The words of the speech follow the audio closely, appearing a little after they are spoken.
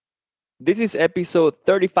This is episode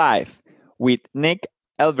 35 with Nick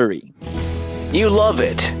Elvery. You love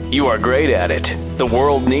it. You are great at it. The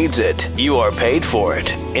world needs it. You are paid for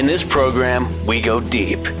it. In this program, we go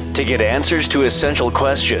deep to get answers to essential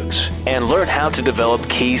questions and learn how to develop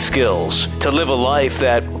key skills to live a life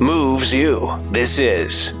that moves you. This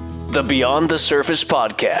is the Beyond the Surface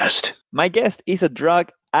podcast. My guest is a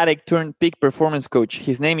drug addict turned peak performance coach.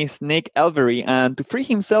 His name is Nick Elvery, and to free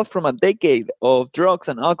himself from a decade of drugs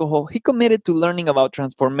and alcohol, he committed to learning about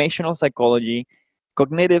transformational psychology,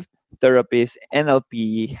 cognitive therapies,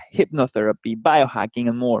 NLP, hypnotherapy, biohacking,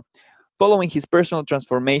 and more. Following his personal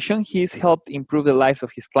transformation, he's helped improve the lives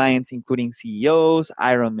of his clients, including CEOs,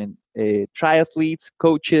 Ironman triathletes,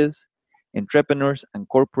 coaches, entrepreneurs, and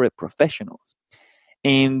corporate professionals.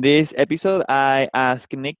 In this episode, I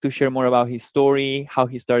asked Nick to share more about his story, how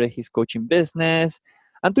he started his coaching business,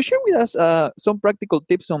 and to share with us some practical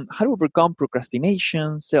tips on how to overcome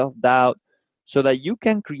procrastination, self-doubt, so that you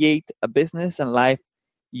can create a business and life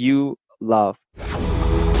you love.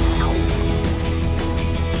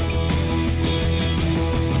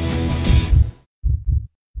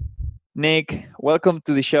 Nick, welcome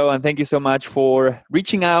to the show, and thank you so much for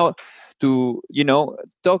reaching out to,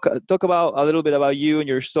 talk about a little bit about you and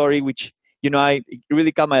your story, which, it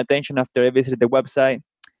really caught my attention after I visited the website.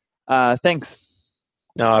 Thanks.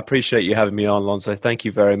 No, I appreciate you having me on, Alonso. Thank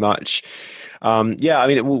you very much.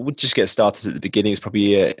 We'll just get started at the beginning. It's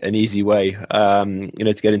probably an easy way, to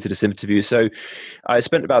get into this interview. So I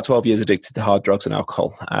spent about 12 years addicted to hard drugs and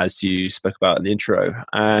alcohol, as you spoke about in the intro.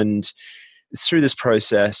 And through this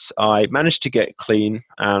process, I managed to get clean.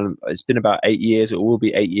 And it's been about 8 years, it will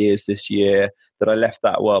be 8 years this year, that I left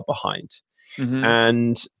that world behind. Mm-hmm.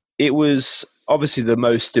 And it was obviously the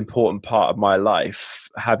most important part of my life,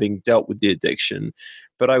 having dealt with the addiction,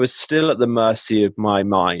 but I was still at the mercy of my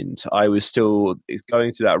mind. I was still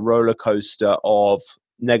going through that roller coaster of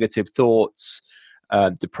negative thoughts,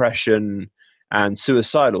 depression, and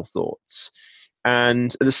suicidal thoughts.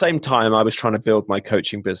 And at the same time, I was trying to build my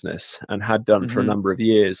coaching business and had done for a number of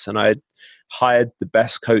years. And I had hired the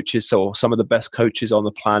best coaches, so some of the best coaches on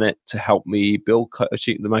the planet, to help me build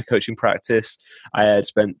my coaching practice. I had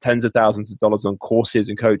spent tens of thousands of dollars on courses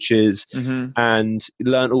and coaches and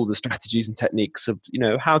learned all the strategies and techniques of,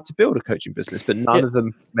 how to build a coaching business, but none of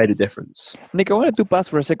them made a difference. Nick, I wanted to pause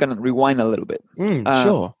for a second and rewind a little bit.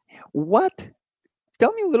 Sure.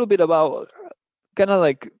 Tell me a little bit about kind of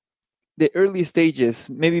like the early stages,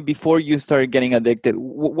 maybe before you started getting addicted.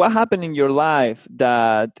 What happened in your life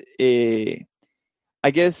that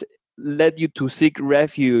I guess led you to seek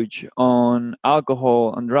refuge on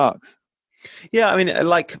alcohol and drugs? Yeah,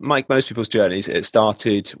 like most people's journeys, it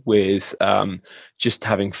started with just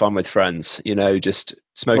having fun with friends, just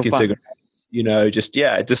smoking cigarettes.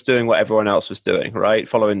 Just doing what everyone else was doing, right?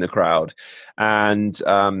 Following the crowd. And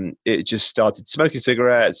it just started smoking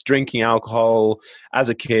cigarettes, drinking alcohol as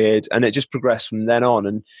a kid, and it just progressed from then on.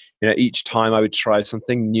 And, each time I would try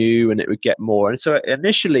something new and it would get more. And so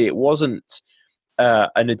initially it wasn't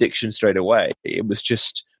an addiction straight away. It was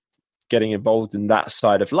just getting involved in that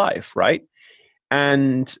side of life, right?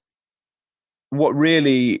 And what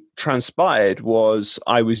really transpired was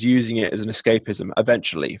I was using it as an escapism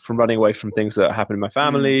eventually, from running away from things that happened in my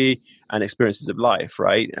family and experiences of life,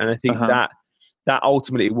 right? And I think that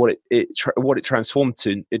ultimately what it transformed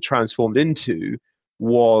into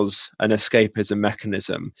was an escapism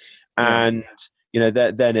mechanism. And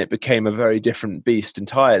then it became a very different beast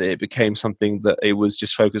entirely. It became something that it was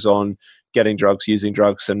just focused on getting drugs, using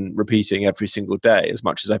drugs, and repeating every single day as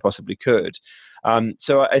much as I possibly could.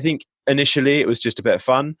 So I think initially it was just a bit of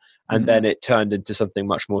fun, and then it turned into something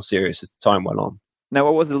much more serious as time went on. Now,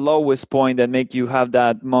 what was the lowest point that made you have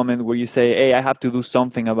that moment where you say, hey, I have to do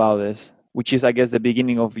something about this, which is, I guess, the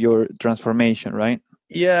beginning of your transformation, right?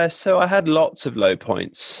 Yeah, so I had lots of low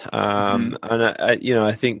points. And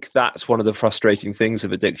I think that's one of the frustrating things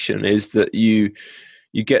of addiction, is that you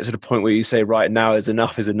get to the point where you say, right, now is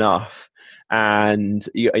enough. And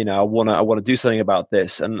I want to do something about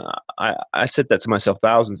this. And I said that to myself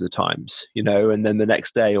thousands of times, and then the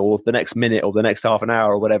next day or the next minute or the next half an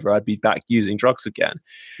hour or whatever, I'd be back using drugs again.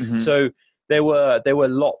 So there were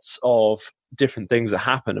lots of different things that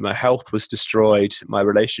happened, and my health was destroyed. My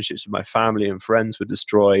relationships with my family and friends were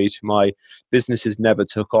destroyed. My businesses never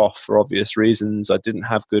took off for obvious reasons. I didn't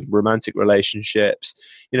have good romantic relationships.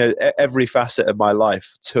 Every facet of my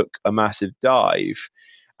life took a massive dive.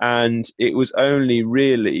 And it was only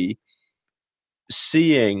really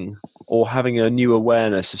seeing or having a new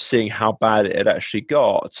awareness of seeing how bad it had actually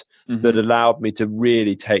got that allowed me to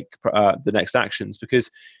really take the next actions. Because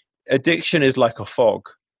addiction is like a fog.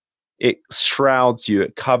 it shrouds you,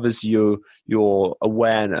 it covers your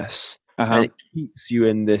awareness, and it keeps you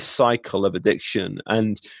in this cycle of addiction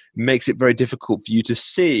and makes it very difficult for you to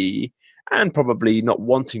see, and probably not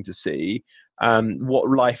wanting to see, what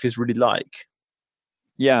life is really like.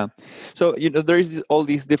 Yeah. So, there is all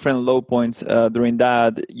these different low points during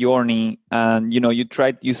that journey. And,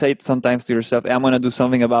 you say it sometimes to yourself, I'm going to do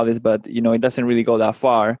something about this, but, it doesn't really go that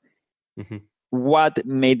far. Mm-hmm. What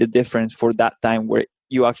made the difference for that time where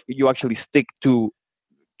you actually stick to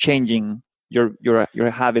changing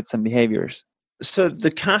your habits and behaviors? So the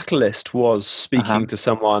catalyst was speaking to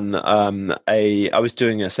someone. I was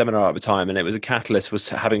doing a seminar at the time, and it was a catalyst was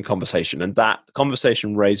having conversation, and that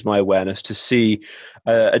conversation raised my awareness to see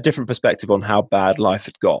a different perspective on how bad life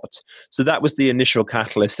had got. So that was the initial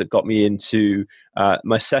catalyst that got me into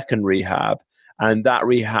my second rehab, and that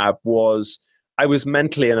rehab was, I was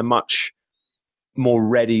mentally in a much more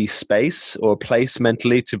ready space or place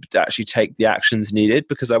mentally to actually take the actions needed,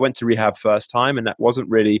 because I went to rehab first time and that wasn't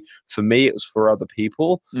really for me, it was for other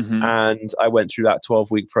people. Mm-hmm. And I went through that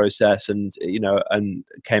 12-week process and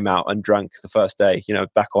came out and drank the first day,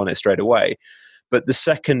 back on it straight away. But the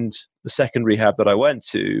second rehab that I went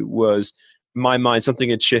to was my mind, something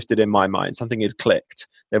had shifted in my mind, something had clicked.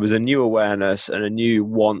 There was a new awareness and a new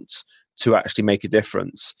want to actually make a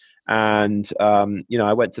difference. And,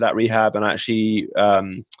 I went to that rehab, and actually,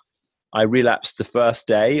 I relapsed the first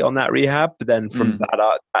day on that rehab, but then from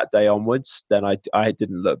that day onwards, then I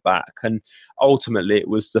didn't look back. And ultimately it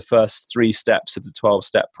was the first 3 steps of the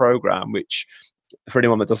 12-step program, which, for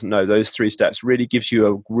anyone that doesn't know, those 3 steps really gives you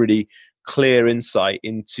a really clear insight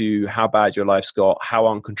into how bad your life's got, how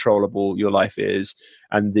uncontrollable your life is,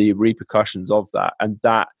 and the repercussions of that. And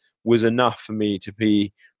that was enough for me to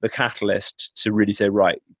be the catalyst to really say,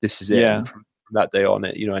 right, this is it. Yeah. From that day on,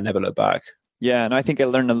 I never looked back. Yeah, and I think I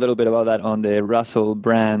learned a little bit about that on the Russell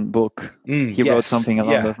Brand book. He wrote something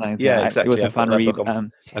along those lines. Yeah, exactly. It was a fun read.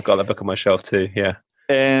 I got that book on my shelf too. Yeah.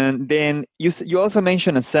 And then you also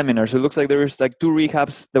mentioned a seminar. So it looks like there was like 2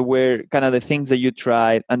 rehabs that were kind of the things that you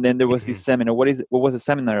tried, and then there was this seminar. What was the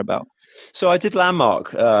seminar about? So I did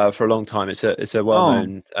Landmark for a long time. It's a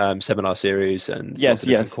well-known seminar series and lots of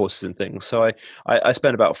different courses and things. So I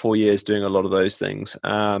spent about 4 years doing a lot of those things.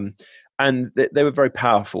 And they were very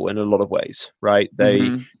powerful in a lot of ways, right?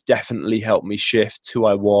 They definitely helped me shift who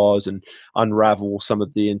I was and unravel some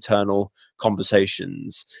of the internal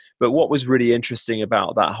conversations. But what was really interesting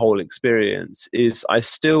about that whole experience is I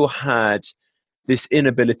still had this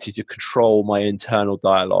inability to control my internal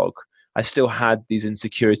dialogue. I still had these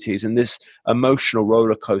insecurities and this emotional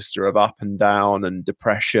roller coaster of up and down and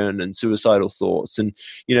depression and suicidal thoughts. And,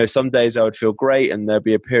 some days I would feel great and there'd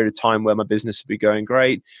be a period of time where my business would be going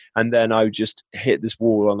great. And then I would just hit this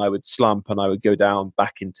wall and I would slump and I would go down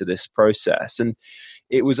back into this process. And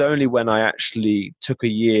it was only when I actually took a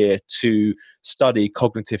year to study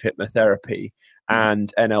cognitive hypnotherapy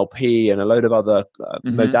and NLP and a load of other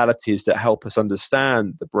modalities that help us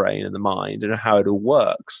understand the brain and the mind and how it all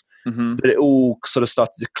works, that it all sort of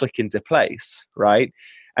started to click into place, right?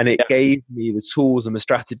 And it gave me the tools and the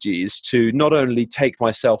strategies to not only take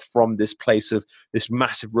myself from this place of this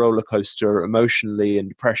massive roller coaster emotionally and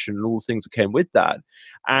depression and all the things that came with that,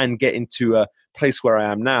 and get into a place where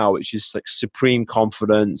I am now, which is like supreme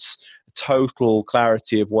confidence, total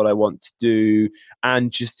clarity of what I want to do,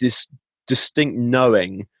 and just this distinct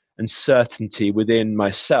knowing and certainty within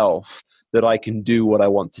myself that I can do what I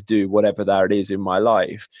want to do, whatever that is in my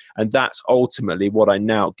life. And that's ultimately what I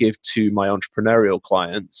now give to my entrepreneurial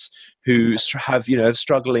clients who have,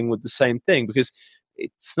 struggling with the same thing, because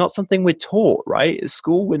it's not something we're taught, right? At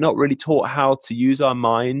school, we're not really taught how to use our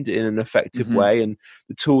mind in an effective way, and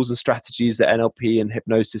the tools and strategies that NLP and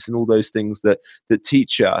hypnosis and all those things that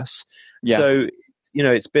teach us. Yeah. So,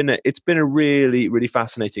 it's been a really, really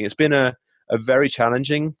fascinating. It's been a very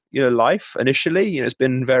challenging, life initially. It's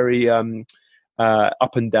been very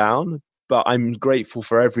up and down, but I'm grateful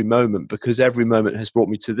for every moment, because every moment has brought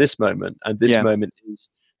me to this moment, and this moment is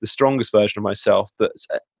the strongest version of myself that's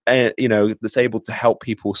able to help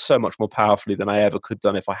people so much more powerfully than I ever could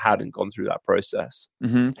done if I hadn't gone through that process.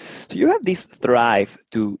 So you have this drive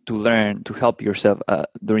to learn, to help yourself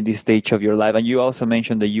during this stage of your life, and you also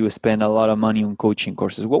mentioned that you spend a lot of money on coaching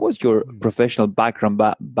courses. What was your professional background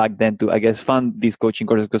back then to, I guess, fund these coaching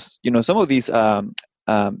courses? Because some of these,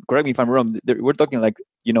 correct me if I'm wrong, we're talking like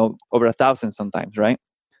over 1,000 sometimes, right?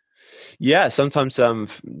 Yeah, sometimes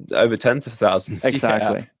over tens of thousands.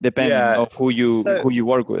 Exactly, depending on who you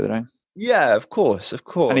work with, right? Yeah, of course.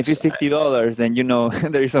 And if it's $50, then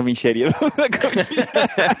there is something shady about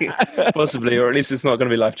that. Possibly, or at least it's not going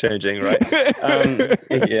to be life changing, right?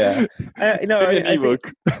 Yeah, Maybe an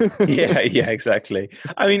ebook. Yeah, exactly.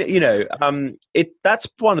 I mean, that's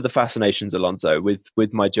one of the fascinations, Alonso,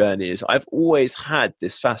 with my journey is I've always had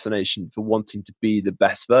this fascination for wanting to be the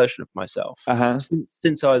best version of myself.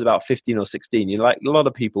 Since I was about 15 or 16. Like a lot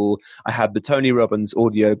of people, I had the Tony Robbins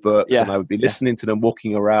audiobooks, and I would be listening to them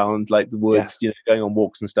walking around like the woods, going on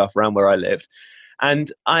walks and stuff around where I lived.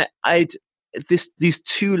 And these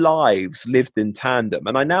two lives lived in tandem.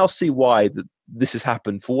 And I now see why this has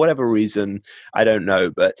happened. For whatever reason, I don't know,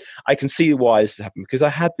 but I can see why this has happened, because I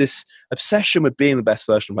had this obsession with being the best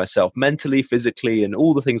version of myself, mentally, physically, and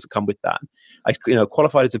all the things that come with that. I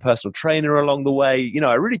qualified as a personal trainer along the way.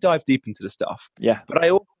 I really dived deep into the stuff. Yeah. But I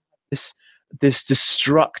also this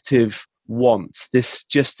destructive wants, this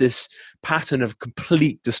pattern of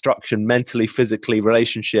complete destruction, mentally, physically,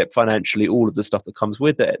 relationship, financially, all of the stuff that comes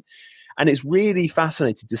with it. And it's really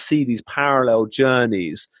fascinating to see these parallel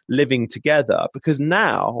journeys living together, because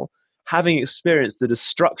now, having experienced the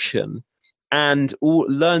destruction and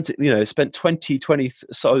spent 20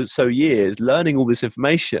 so years learning all this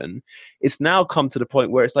information, it's now come to the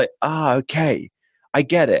point where it's like, okay, I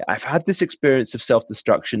get it. I've had this experience of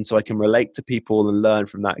self-destruction, so I can relate to people and learn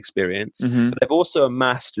from that experience. But I've also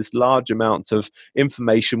amassed this large amount of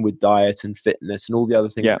information with diet and fitness and all the other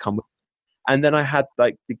things that come with it. And then I had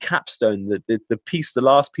like the capstone, the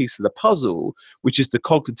last piece of the puzzle, which is the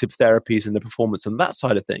cognitive therapies and the performance on that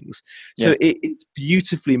side of things. So it's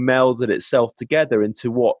beautifully melded itself together into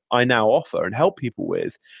what I now offer and help people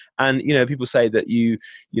with. And, people say that you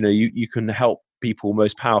can help people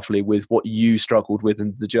most powerfully with what you struggled with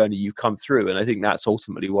and the journey you've come through. And I think that's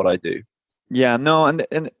ultimately what I do. Yeah, no.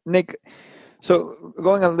 And Nick, so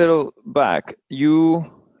going a little back, you're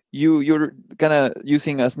kind of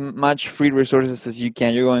using as much free resources as you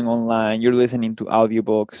can. You're going online, you're listening to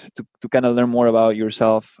audiobooks to kind of learn more about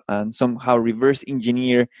yourself and somehow reverse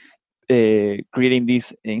engineer creating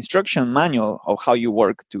this instruction manual of how you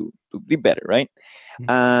work to be better, right?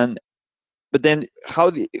 But then how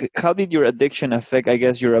did your addiction affect, I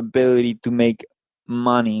guess, your ability to make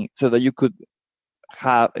money so that you could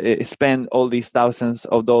spend all these thousands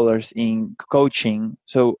of dollars in coaching?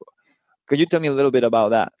 So could you tell me a little bit about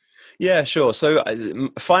that? Yeah, sure. So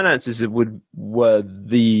finances were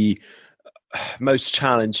the most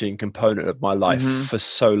challenging component of my life for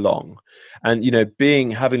so long. And,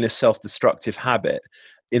 having this self-destructive habit,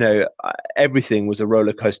 everything was a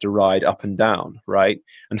roller coaster ride up and down, right?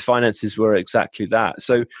 And finances were exactly that.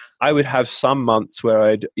 So I would have some months where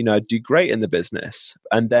I'd do great in the business,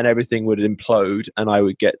 and then everything would implode and I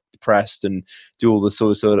would get depressed and do all the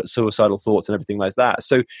sort of suicidal thoughts and everything like that.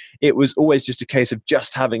 So it was always just a case of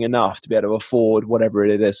just having enough to be able to afford whatever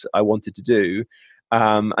it is I wanted to do.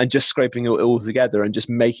 And just scraping it all together and just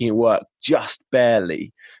making it work just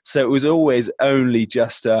barely. So it was always only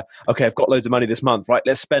just, okay, I've got loads of money this month, right?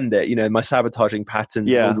 Let's spend it. My sabotaging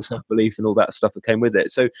patterns, all the self-belief and all that stuff that came with it.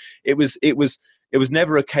 So it was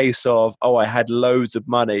never a case of, I had loads of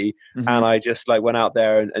money and I just went out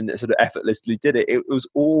there and sort of effortlessly did it. It was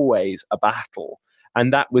always a battle.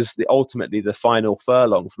 And that was ultimately the final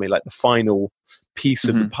furlong for me, like the final piece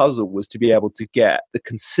of the puzzle was to be able to get the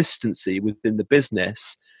consistency within the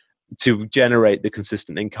business to generate the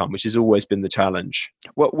consistent income, which has always been the challenge.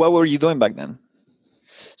 What were you doing back then?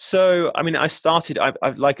 So, I mean, I started, I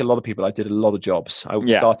like a lot of people, I did a lot of jobs. I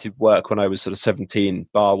started work when I was sort of 17,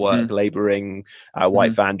 bar work, laboring,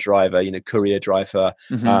 white van driver, courier driver.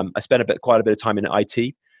 I spent quite a bit of time in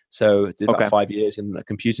IT. So I did about 5 years in the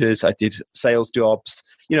computers. I did sales jobs.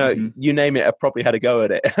 You name it, I probably had a go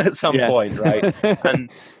at it at some point, right?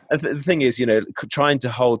 And the thing is, trying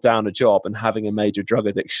to hold down a job and having a major drug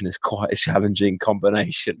addiction is quite a challenging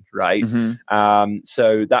combination, right?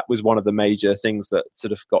 So that was one of the major things that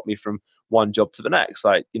sort of got me from one job to the next.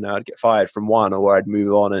 I'd get fired from one, or I'd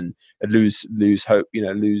move on and I'd lose hope,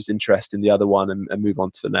 lose interest in the other one and move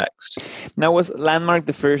on to the next. Now, was Landmark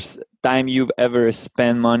the first time you've ever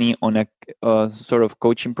spent money on a sort of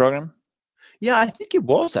coaching program? Yeah, I think it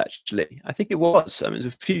was actually. I think it was. I mean, it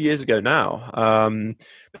was a few years ago now.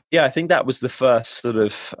 I think that was the first sort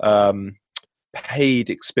of paid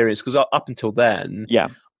experience, because up until then,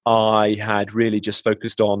 I had really just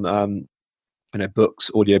focused on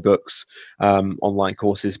books, audiobooks, online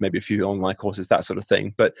courses, maybe a few online courses, that sort of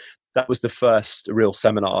thing. But that was the first real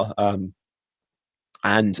seminar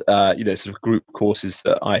and sort of group courses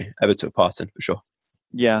that I ever took part in, for sure.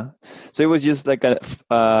 Yeah. So it was just like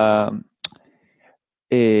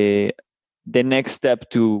the next step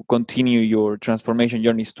to continue your transformation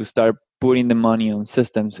journey is to start putting the money on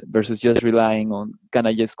systems versus just relying on kind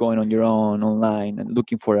of just going on your own online and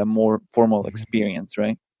looking for a more formal experience,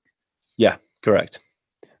 right? Yeah, correct.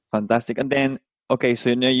 Fantastic. And then, okay,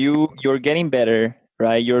 so now you're getting better,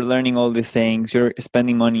 right? You're learning all these things. You're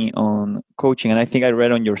spending money on coaching, and I think I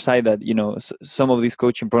read on your site that some of these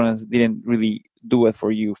coaching programs didn't really do it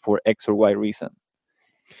for you for X or Y reason.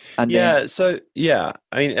 And I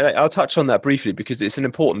mean, I'll touch on that briefly because it's an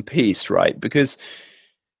important piece, right? Because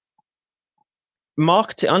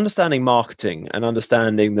understanding marketing and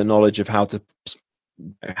understanding the knowledge of how to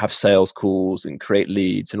have sales calls and create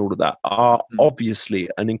leads and all of that are obviously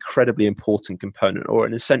an incredibly important component or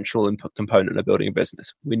an essential component of building a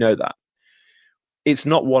business. We know that. It's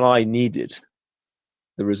not what I needed,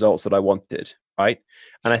 the results that I wanted, right?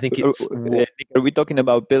 And I think it's... Are we talking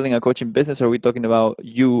about building a coaching business, or are we talking about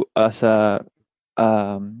you as a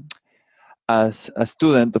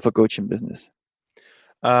student of a coaching business?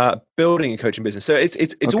 Building a coaching business. So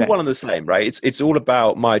it's all one and the same, right? It's all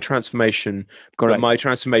about my transformation. Correct. But my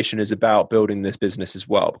transformation is about building this business as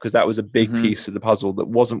well, because that was a big piece of the puzzle that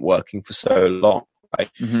wasn't working for so long,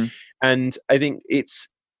 right? And I think it's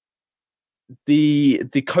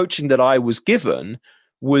the coaching that I was given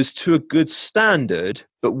was to a good standard,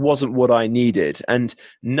 but wasn't what I needed. And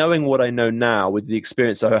knowing what I know now with the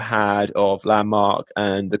experience I had of Landmark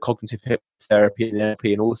and the cognitive therapy and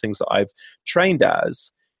NLP and all the things that I've trained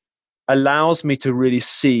as, allows me to really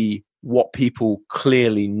see what people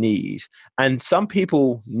clearly need. And some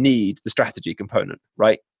people need the strategy component,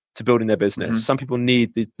 right, to building their business. Some people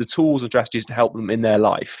need the tools and strategies to help them in their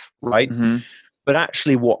life, right? But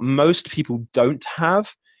actually what most people don't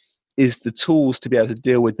have is the tools to be able to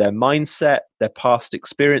deal with their mindset, their past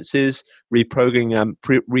experiences,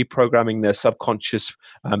 reprogramming their subconscious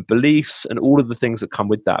beliefs, and all of the things that come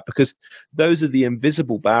with that. Because those are the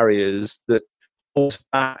invisible barriers that hold us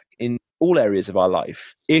back in all areas of our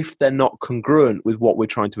life if they're not congruent with what we're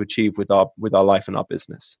trying to achieve with our life and our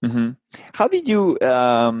business. How did you...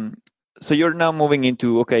 So you're now moving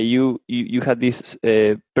into, okay, you had this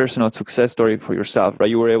personal success story for yourself, right?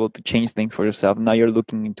 You were able to change things for yourself. Now you're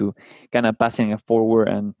looking into kind of passing it forward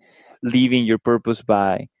and leaving your purpose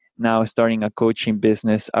by now starting a coaching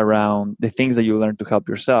business around the things that you learned to help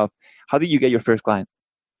yourself. How did you get your first client?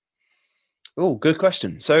 Oh, good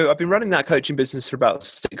question. So I've been running that coaching business for about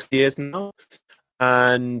 6 years now.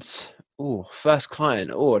 And, first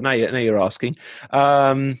client. Now you're asking.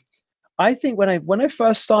 I think when I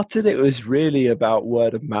first started, it was really about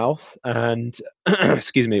word of mouth, and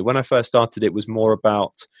excuse me, when I first started, it was more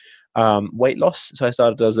about weight loss. So I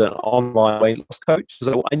started as an online weight loss coach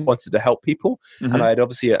because I wanted to help people, and I had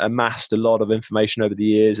obviously amassed a lot of information over the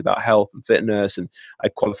years about health and fitness, and I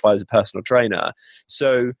qualified as a personal trainer.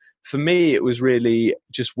 So for me, it was really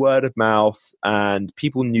just word of mouth, and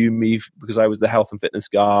people knew me because I was the health and fitness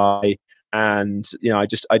guy. And I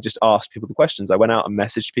just asked people the questions. I went out and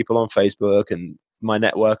messaged people on Facebook and my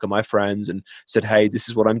network and my friends and said, "Hey, this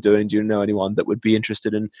is what I'm doing. Do you know anyone that would be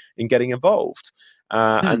interested in getting involved?"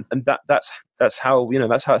 And that's how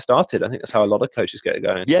that's how it started. I think that's how a lot of coaches get it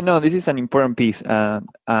going. Yeah, no, this is an important piece.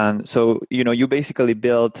 And so you basically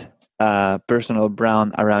built a personal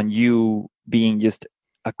brand around you being just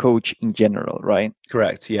a coach in general, right?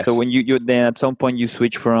 Correct. Yes. So when you then at some point you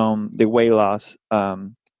switch from the weight loss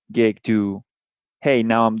gig to, hey,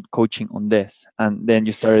 now I'm coaching on this, and then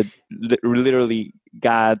you started literally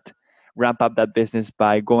ramp up that business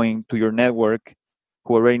by going to your network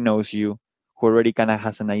who already knows you, who already kind of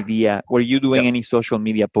has an idea. Were you doing any social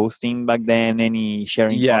media posting back then, any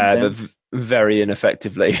sharing content? But very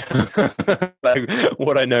ineffectively. Like,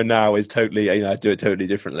 what I know now is totally, I do it totally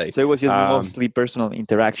differently. So it was just mostly personal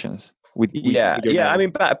interactions with I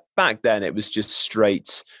mean, back then it was just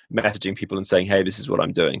straight messaging people and saying, "Hey, this is what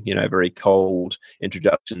I'm doing." Very cold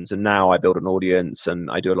introductions. And now I build an audience,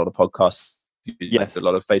 and I do a lot of podcasts, a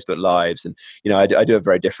lot of Facebook lives, and I do it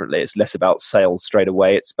very differently. It's less about sales straight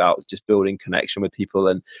away. It's about just building connection with people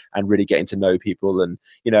and really getting to know people. And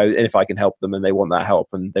and if I can help them and they want that help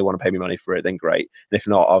and they want to pay me money for it, then great. And if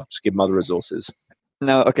not, I'll just give them other resources.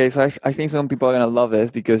 No, okay, so I think some people are going to love this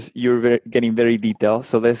because you're getting very detailed.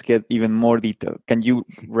 So let's get even more detailed. Can you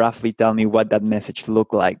roughly tell me what that message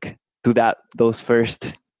looked like to those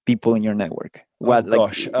first people in your network?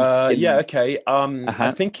 Okay.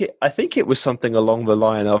 I think it was something along the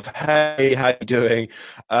line of, "Hey, how you doing?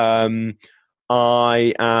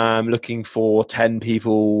 I am looking for 10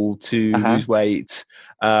 people to lose weight.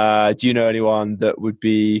 Do you know anyone that would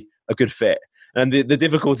be a good fit?" And the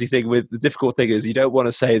difficult thing is you don't want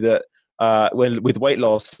to say that with weight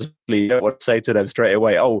loss, you don't want to say to them straight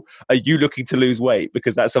away, "Oh, are you looking to lose weight?"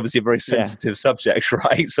 Because that's obviously a very sensitive subject,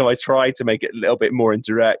 right? So I try to make it a little bit more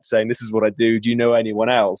indirect, saying, "This is what I do. Do you know anyone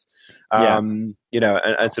else?" And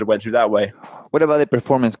sort of went through that way. What about the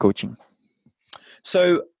performance coaching?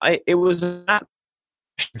 So it was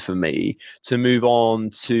for me to move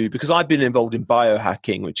on to, because I've been involved in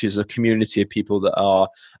biohacking, which is a community of people that are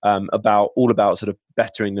all about sort of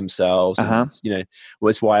bettering themselves. And,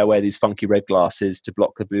 it's why I wear these funky red glasses to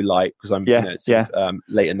block the blue light, because I'm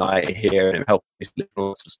late at night here, and it helps me sleep and all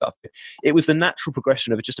that sort of stuff. It was the natural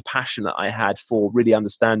progression of just a passion that I had for really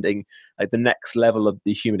understanding like the next level of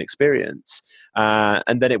the human experience,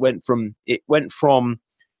 and then it went from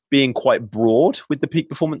being quite broad with the peak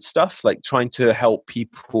performance stuff, like trying to help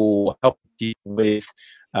people with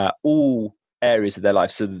all areas of their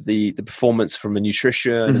life. So the performance from the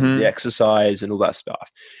nutrition, and the exercise, and all that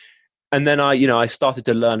stuff. And then I started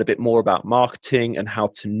to learn a bit more about marketing and how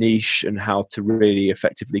to niche and how to really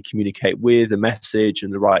effectively communicate with a message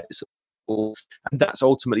and the right. And that's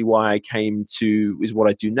ultimately why I came to is what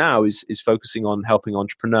I do now is focusing on helping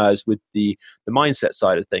entrepreneurs with the mindset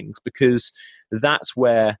side of things, because that's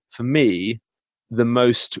where, for me, the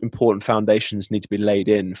most important foundations need to be laid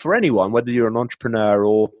in for anyone, whether you're an entrepreneur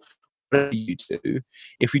or whatever you do.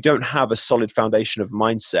 If you don't have a solid foundation of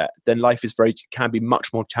mindset, then life can be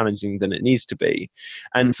much more challenging than it needs to be.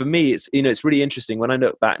 And for me, it's really interesting when I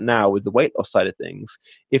look back now with the weight loss side of things.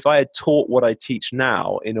 If I had taught what I teach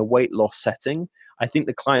now in a weight loss setting, I think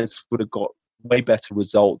the clients would have got way better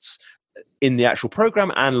results in the actual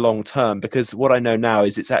program and long term, because what I know now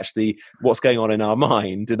is it's actually what's going on in our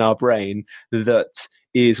mind, in our brain, that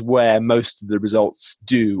is where most of the results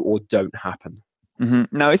do or don't happen.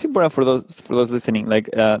 Now it's important for those listening, like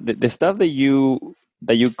the stuff that you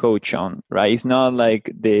coach on, right? It's not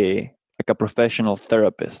like a professional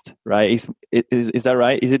therapist, right? Is that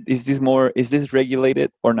right? Is this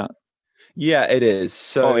regulated or not? Yeah, it is.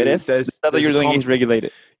 So it is. The stuff that you're doing is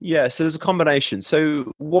regulated. Yeah, so there's a combination.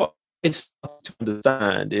 So what I started to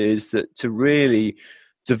understand is that to really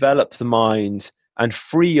develop the mind and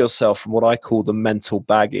free yourself from what I call the mental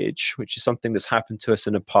baggage, which is something that's happened to us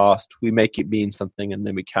in the past. We make it mean something and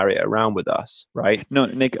then we carry it around with us, right? No,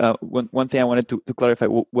 Nick, one thing I wanted to clarify,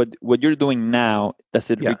 what you're doing now,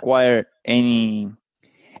 does it require any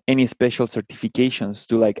special certifications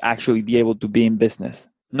to like actually be able to be in business?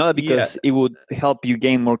 Not because it would help you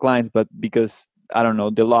gain more clients, but because, I don't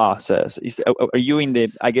know, the law says. Are you in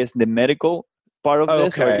the medical part of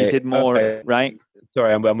this, or is it more, right?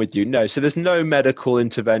 Sorry, I'm with you. No, so there's no medical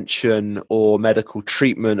intervention or medical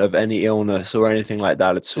treatment of any illness or anything like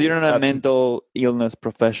that at all. So you're not a mental illness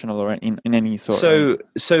professional or in any sort.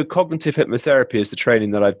 So cognitive hypnotherapy is the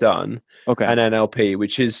training that I've done, and NLP,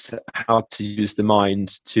 which is how to use the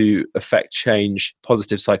mind to affect change,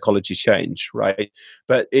 positive psychology change, right?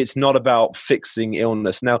 But it's not about fixing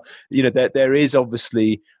illness. Now, there is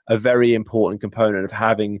obviously a very important component of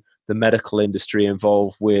having the medical industry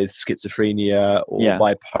involved with schizophrenia or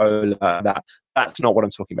bipolar. That's not what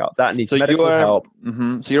I'm talking about. That needs medical help.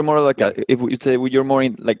 So you're more like if you say you're more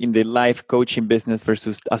in the life coaching business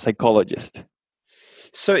versus a psychologist.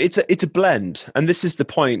 So it's a blend, and this is the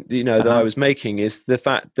point that I was making, is the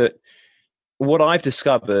fact that what I've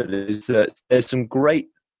discovered is that there's some great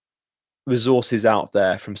resources out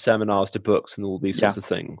there, from seminars to books and all these sorts of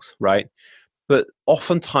things, right? But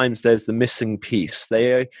oftentimes there's the missing piece.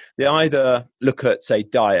 They either look at, say,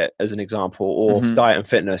 diet as an example, or diet and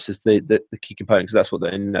fitness as the key component, because that's what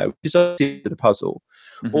they know, which is obviously the puzzle.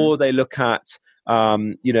 Or they look at,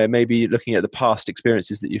 maybe looking at the past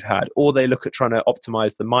experiences that you've had, or they look at trying to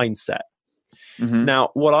optimize the mindset. Now,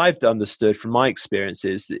 what I've understood from my experience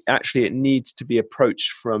is that actually it needs to be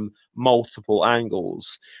approached from multiple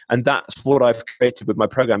angles. And that's what I've created with my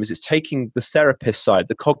program, is it's taking the therapist side,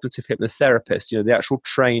 the cognitive hypnotherapist, the actual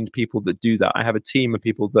trained people that do that. I have a team of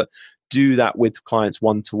people that do that with clients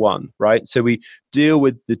one-to-one, right? So we deal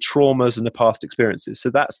with the traumas and the past experiences. So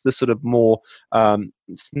that's the sort of more,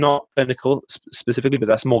 it's not clinical specifically, but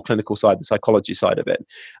that's more clinical side, the psychology side of it.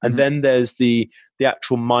 And then there's the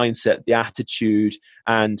actual mindset, the attitude,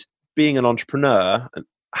 and being an entrepreneur,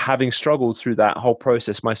 having struggled through that whole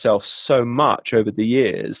process myself so much over the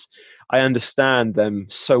years, I understand them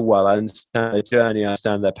so well. I understand their journey, I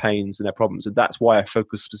understand their pains and their problems, and that's why I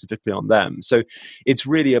focus specifically on them. So it's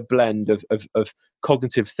really a blend of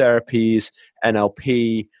cognitive therapies,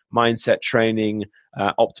 NLP, mindset training,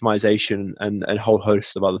 optimization, and a whole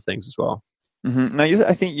host of other things as well. Now,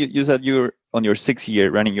 I think you said you're on your 6th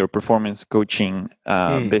year running your performance coaching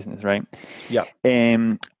business, right? Yeah.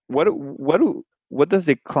 what does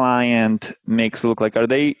the client mix look like? Are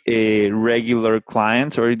they a regular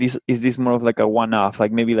clients, or is this more of like a one-off,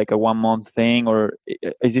 like maybe like a 1 month thing, or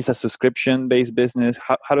is this a subscription-based business?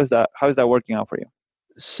 How is that working out for you?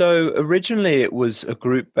 So originally it was a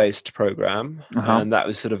group-based program, and that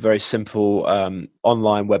was sort of very simple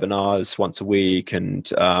online webinars once a week,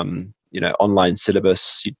 and online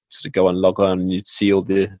syllabus. You'd sort of go and log on, and you'd see all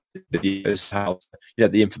the videos, how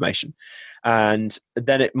the information, and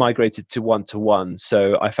then it migrated to one-to-one.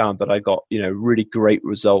 So I found that I got really great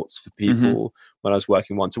results for people when I was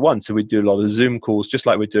working one-to-one. So we'd do a lot of Zoom calls, just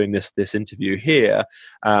like we're doing this interview here,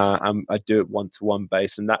 and I'd do it one-to-one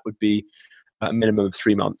base, and that would be a minimum of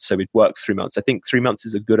 3 months. So we'd work 3 months. I think 3 months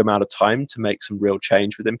is a good amount of time to make some real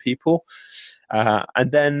change within people.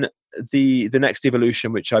 And then the next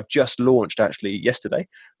evolution, which I've just launched actually yesterday,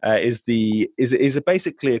 is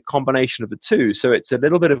basically a combination of the two. So it's a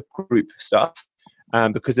little bit of group stuff,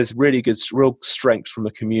 because there's real strength from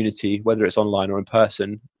a community, whether it's online or in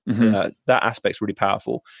person. That aspect's really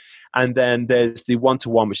powerful. And then there's the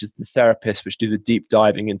one-to-one, which is the therapists, which do the deep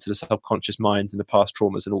diving into the subconscious mind and the past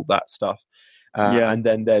traumas and all that stuff. And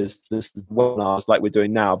then there's this webinars like we're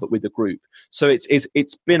doing now, but with the group. So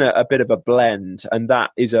it's been a bit of a blend, and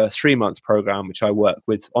that is a 3-month program which I work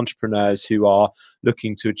with entrepreneurs who are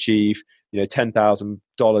looking to achieve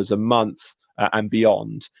 $10,000 a month and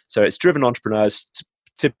beyond. So it's driven entrepreneurs,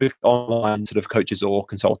 typically online sort of coaches or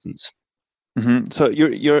consultants. So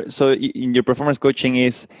in your performance coaching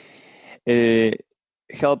is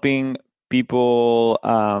helping people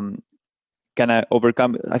kind of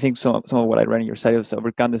overcome, I think some of what I read in your site is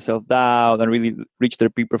overcome the self-doubt and really reach their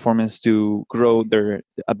peak performance to grow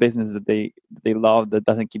a business that they love, that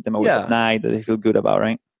doesn't keep them awake at night, that they feel good about,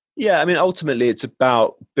 right? Yeah, I mean, ultimately it's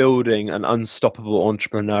about building an unstoppable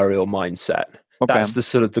entrepreneurial mindset. Okay. That's the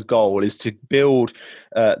sort of the goal, is to build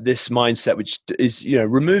this mindset, which is,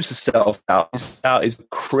 removes the self-doubt. Self-doubt is a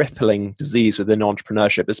crippling disease within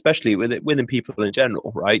entrepreneurship, especially within people in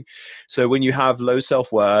general, right? So when you have low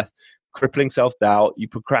self-worth, crippling self-doubt, you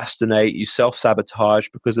procrastinate, you self-sabotage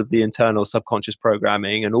because of the internal subconscious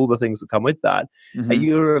programming and all the things that come with that,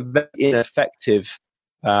 you're a very ineffective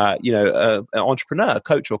an entrepreneur,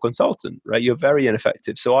 coach, or consultant, right? You're very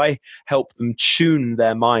ineffective. So I help them tune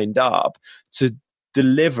their mind up to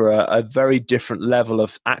deliver a very different level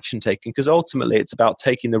of action taking, because ultimately it's about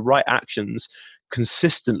taking the right actions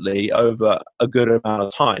consistently over a good amount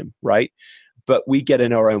of time, right? But we get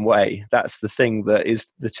in our own way. That's the thing that is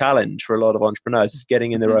the challenge for a lot of entrepreneurs, is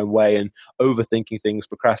getting in their own way and overthinking things,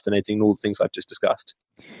 procrastinating, all the things I've just discussed.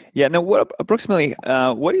 Yeah. Now, what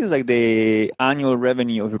is like the annual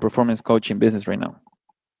revenue of your performance coaching business right now?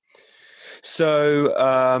 So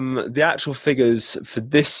the actual figures for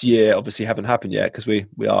this year obviously haven't happened yet, because we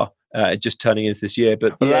are just turning into this year.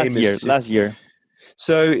 But last year.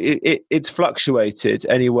 So it's fluctuated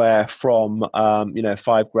anywhere from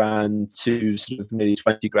 $5,000 to sort of nearly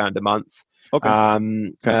 $20,000 a month.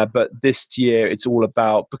 Okay. But this year it's all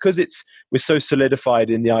about, because we're so solidified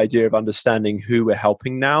in the idea of understanding who we're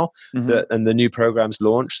helping now, and the new program's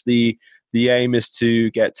launched. The aim is to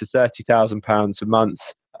get to £30,000 a month.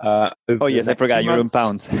 I forgot you're in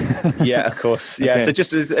pounds. Yeah, of course. Yeah, okay. So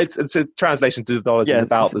just it's a translation to the dollars is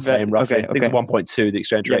about the same, roughly. I think it's 1.2 the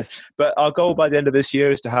exchange rate. But our goal by the end of this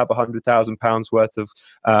year is to have £100,000 worth of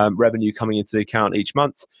revenue coming into the account each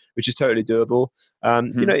month, which is totally doable.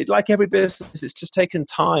 Like every business, it's just taken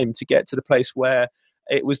time to get to the place where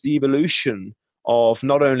it was the evolution of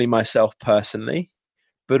not only myself personally,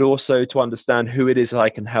 but also to understand who it is I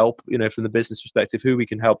can help, from the business perspective, who we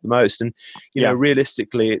can help the most. And,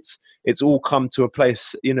 realistically, it's all come to a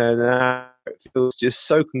place, that it feels just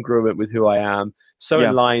so congruent with who I am, so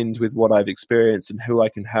aligned with what I've experienced and who I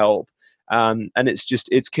can help. And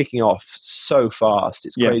it's kicking off so fast.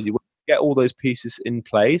 It's crazy. When you get all those pieces in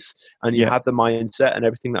place and you have the mindset and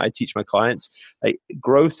everything that I teach my clients,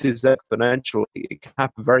 growth is exponential. It can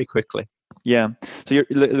happen very quickly. Yeah. So it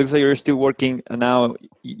looks like you're still working now.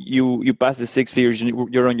 You passed the 6 figures.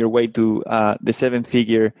 You're on your way to the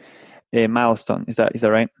 7-figure milestone. Is that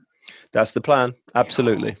right? That's the plan.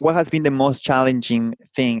 Absolutely. What has been the most challenging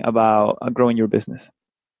thing about growing your business?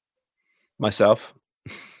 Myself.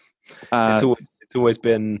 It's always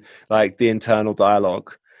been like the internal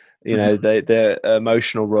dialogue. The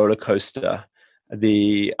emotional roller coaster,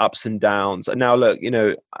 the ups and downs. And now look,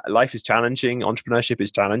 life is challenging. Entrepreneurship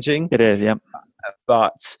is challenging. It is, yeah.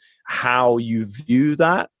 But how you view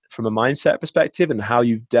that from a mindset perspective and how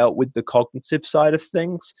you've dealt with the cognitive side of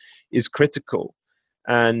things is critical.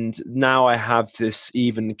 And now I have this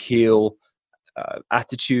even keel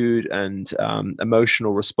attitude and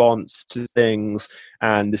emotional response to things,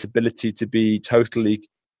 and this ability to be totally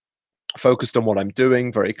focused on what I'm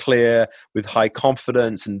doing, very clear, with high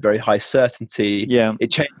confidence and very high certainty. Yeah.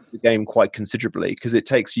 It changes the game quite considerably, because it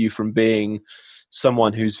takes you from being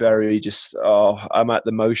someone who's very just, I'm at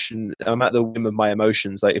the whim of my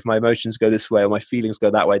emotions. Like if my emotions go this way or my feelings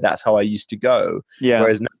go that way, that's how I used to go. Yeah.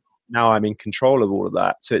 Whereas now I'm in control of all of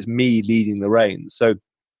that. So it's me leading the reins. So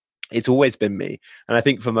it's always been me. And I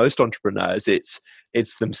think for most entrepreneurs, it's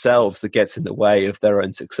themselves that gets in the way of their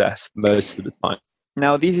own success most of the time.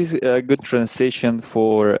 Now, this is a good transition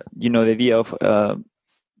for, the idea of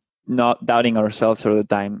not doubting ourselves all the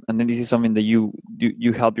time. And then this is something that you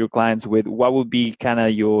help your clients with. What would be kind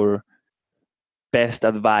of your best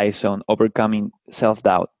advice on overcoming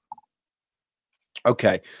self-doubt?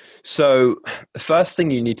 Okay. So the first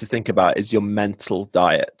thing you need to think about is your mental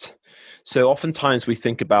diet. So oftentimes we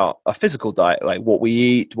think about a physical diet, like what we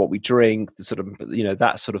eat, what we drink, the sort of,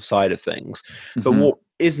 that sort of side of things. Mm-hmm. But what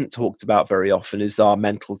isn't talked about very often is our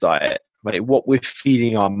mental diet, right? What we're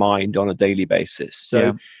feeding our mind on a daily basis.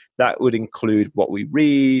 So that would include what we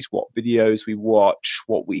read, what videos we watch,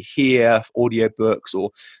 what we hear, audiobooks,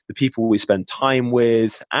 or the people we spend time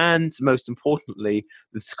with, and most importantly,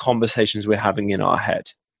 the conversations we're having in our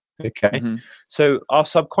head. Okay. Mm-hmm. So our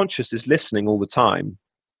subconscious is listening all the time.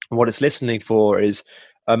 And what it's listening for is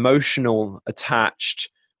emotional, attached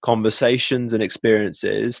conversations and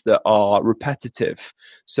experiences that are repetitive.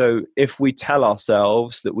 So if we tell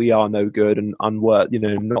ourselves that we are no good and unworth,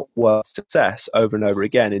 not worth success over and over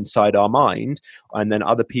again inside our mind, and then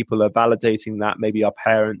other people are validating that, maybe our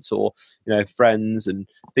parents or friends and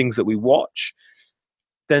things that we watch,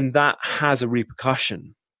 then that has a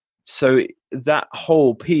repercussion. So that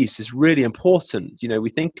whole piece is really important. We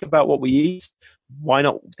think about what we eat. Why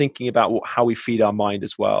not thinking about how we feed our mind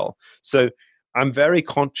as well? So I'm very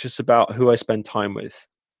conscious about who I spend time with.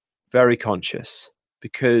 Very conscious,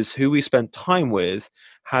 because who we spend time with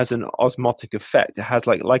has an osmotic effect. It has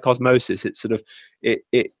like osmosis. It's sort of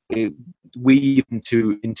it weaves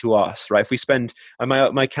into us, right? If we spend, and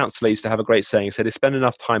my counselor used to have a great saying. He said, "If you spend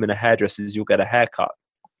enough time in a hairdresser's, you'll get a haircut."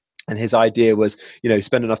 And his idea was,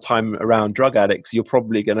 spend enough time around drug addicts, you're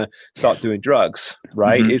probably going to start doing drugs,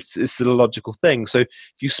 right? Mm-hmm. It's a logical thing. So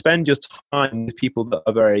if you spend your time with people that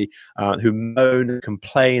are very, who moan and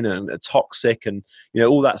complain and are toxic and,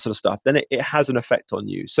 all that sort of stuff, then it has an effect on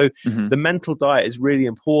you. So the mental diet is really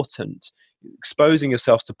important. Exposing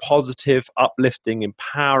yourself to positive, uplifting,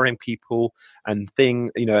 empowering people and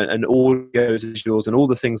and audios, visuals, and all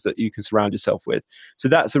the things that you can surround yourself with. So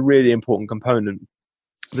that's a really important component.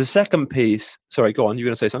 The second piece, sorry, go on. You were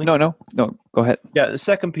going to say something? No, go ahead. Yeah, the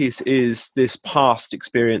second piece is this past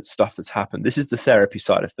experience stuff that's happened. This is the therapy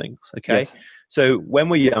side of things, okay? Yes. So when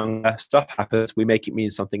we're younger, stuff happens, we make it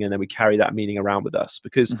mean something, and then we carry that meaning around with us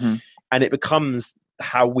and it becomes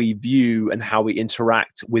how we view and how we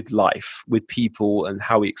interact with life, with people, and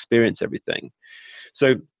how we experience everything.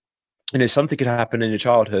 So, something could happen in your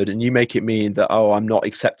childhood and you make it mean that, I'm not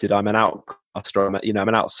accepted, I'm an outcast, or I'm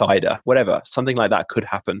an outsider, whatever. Something like that could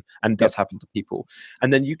happen and does happen to people.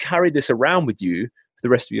 And then you carry this around with you for the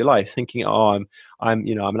rest of your life, thinking, I'm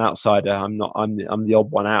an outsider, I'm the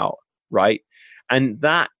odd one out, right? And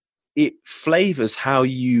that it flavors how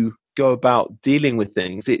you go about dealing with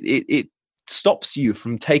things. It stops you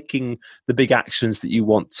from taking the big actions that you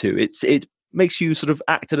want to. It makes you sort of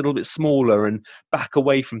act a little bit smaller and back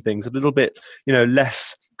away from things, a little bit,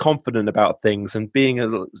 less confident about things and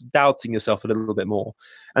doubting yourself a little bit more.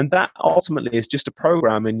 And that ultimately is just a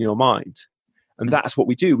program in your mind. And that's what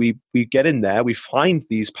we do. We get in there, we find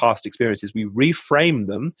these past experiences, we reframe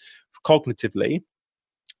them cognitively,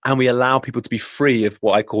 and we allow people to be free of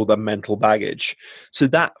what I call the mental baggage. So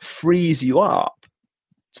that frees you up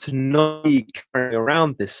to not be carrying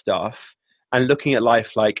around this stuff and looking at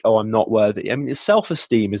life like, I'm not worthy. I mean,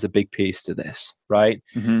 self-esteem is a big piece to this, right?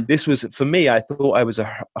 Mm-hmm. This was, for me, I thought I was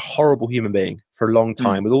a horrible human being for a long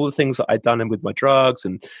time with all the things that I'd done and with my drugs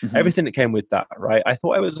and everything that came with that, right? I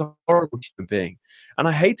thought I was a horrible human being and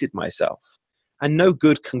I hated myself. And no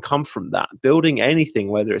good can come from that. Building anything,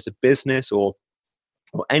 whether it's a business or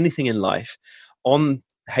anything in life, on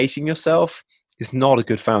hating yourself is not a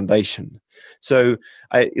good foundation. So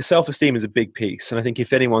self-esteem is a big piece. And I think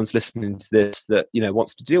if anyone's listening to this that,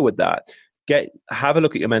 wants to deal with that, have a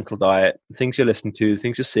look at your mental diet, the things you're listening to, the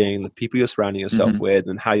things you're seeing, the people you're surrounding yourself with,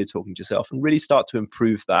 and how you're talking to yourself, and really start to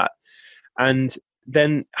improve that. And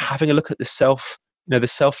then having a look at the the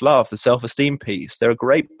self-love, the self-esteem piece. There are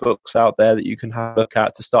great books out there that you can have a look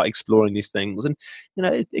at to start exploring these things. And,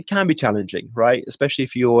 it can be challenging, right? Especially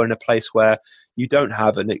if you're in a place where you don't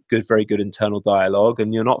have a very good internal dialogue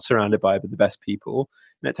and you're not surrounded by the best people.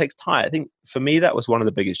 And it takes time. I think for me, that was one of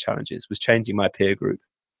the biggest challenges, was changing my peer group.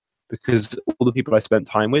 Because all the people I spent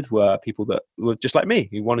time with were people that were just like me,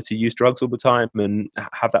 who wanted to use drugs all the time and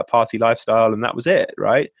have that party lifestyle, and that was it,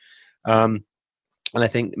 right? And I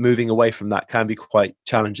think moving away from that can be quite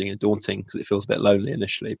challenging and daunting because it feels a bit lonely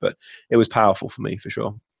initially, but it was powerful for me for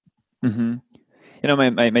sure. Mm-hmm.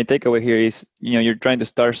 My takeaway here is, you're trying to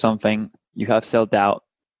start something, you have self-doubt,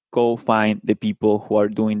 go find the people who are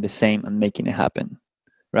doing the same and making it happen,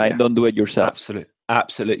 right? Yeah. Don't do it yourself.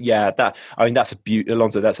 Absolutely. Yeah. That's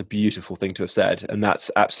Alonso, that's a beautiful thing to have said. And that's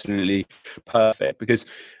absolutely perfect because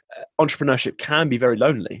entrepreneurship can be very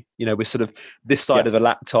lonely. We're sort of this side of the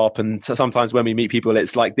laptop. And so sometimes when we meet people,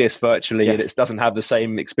 it's like this virtually, and it doesn't have the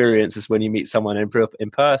same experience as when you meet someone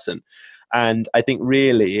in person. And I think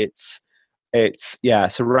really it's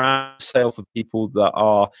surround yourself with people that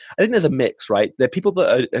are, I think there's a mix, right? There are people that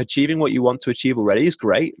are achieving what you want to achieve already is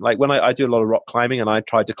great. Like when I do a lot of rock climbing and I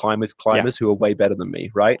try to climb with climbers who are way better than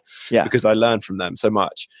me, right? Yeah. Because I learn from them so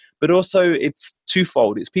much. But also it's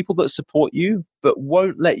twofold. It's people that support you, but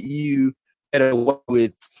won't let you get away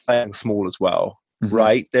with playing small as well. Mm-hmm.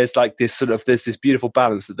 Right? There's this beautiful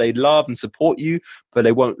balance that they love and support you, but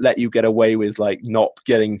they won't let you get away with not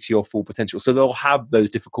getting to your full potential. So they'll have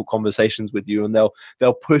those difficult conversations with you, and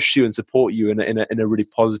they'll push you and support you in a really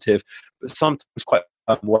positive, but sometimes quite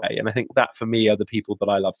fun way. And I think that for me are the people that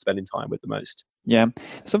I love spending time with the most. Yeah.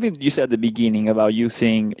 Something that you said at the beginning about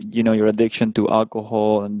using, your addiction to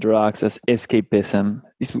alcohol and drugs as escapism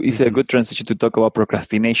is a good transition to talk about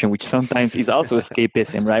procrastination, which sometimes is also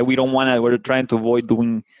escapism, right? We're trying to avoid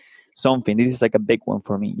doing something. This is like a big one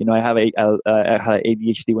for me. I had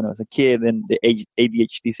ADHD when I was a kid, and the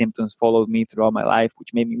ADHD symptoms followed me throughout my life,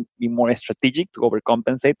 which made me be more strategic to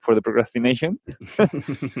overcompensate for the procrastination.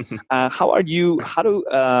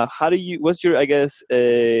 What's your,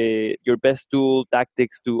 your best tool,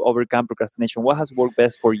 tactics to overcome procrastination? What has worked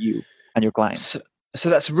best for you and your clients? So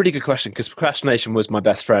that's a really good question, because procrastination was my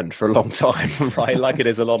best friend for a long time, right? Like it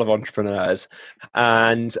is a lot of entrepreneurs.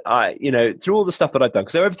 And I, through all the stuff that I've done,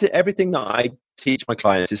 because everything that I teach my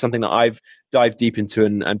clients is something that I've dived deep into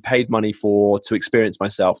and paid money for to experience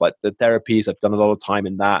myself. Like the therapies, I've done a lot of time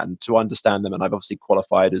in that and to understand them. And I've obviously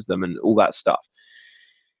qualified as them and all that stuff.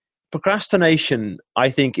 Procrastination, I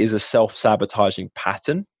think, is a self-sabotaging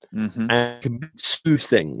pattern. Mm-hmm. And it can be two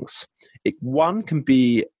things. One can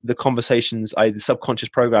be the conversations, the subconscious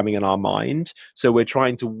programming in our mind. So we're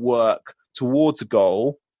trying to work towards a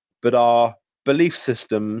goal, but our belief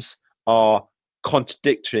systems are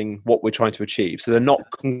contradicting what we're trying to achieve. So they're not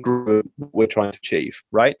congruent with what we're trying to achieve,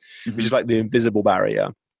 right? Mm-hmm. Which is like the invisible barrier.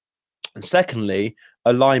 And secondly,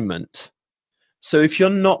 alignment. So if you're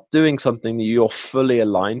not doing something that you're fully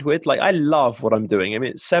aligned with, like I love what I'm doing. I mean,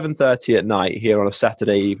 it's 7:30 at night here on a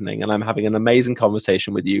Saturday evening, and I'm having an amazing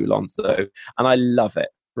conversation with you, Alonso, and I love it,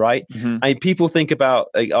 right? Mm-hmm. People think about,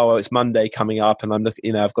 it's Monday coming up, and I'm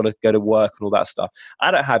looking, I've got to go to work and all that stuff. I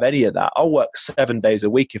don't have any of that. I'll work 7 days a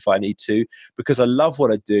week if I need to, because I love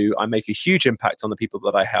what I do. I make a huge impact on the people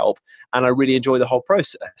that I help, and I really enjoy the whole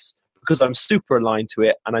process, because I'm super aligned to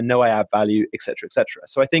it and I know I add value, et cetera, et cetera.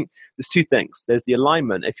 So I think there's two things. There's the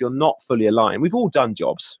alignment. If you're not fully aligned, we've all done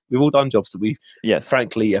jobs. We've all done jobs that we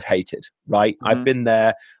frankly have hated, right? Mm-hmm. I've been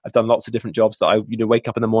there. I've done lots of different jobs that I, wake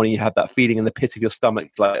up in the morning, you have that feeling in the pit of your stomach,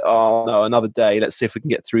 like, oh no, another day. Let's see if we can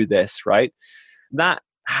get through this, right? That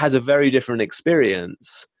has a very different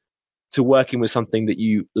experience to working with something that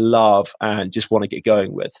you love and just want to get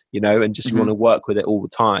going with, and just want to work with it all the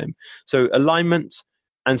time. So alignment,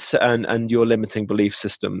 and your limiting belief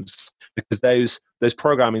systems, because those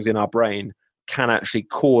programmings in our brain can actually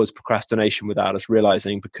cause procrastination without us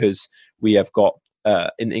realizing, because we have got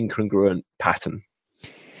an incongruent pattern.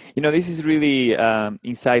 This is really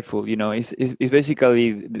insightful. It's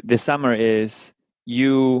basically the summary is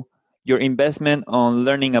your investment on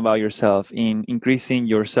learning about yourself, in increasing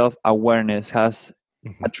your self-awareness, has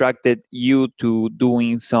attracted you to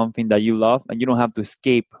doing something that you love, and you don't have to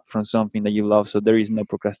escape from something that you love. So there is no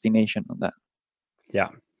procrastination on that. Yeah,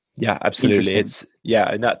 absolutely.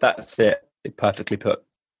 And that's it. Perfectly put.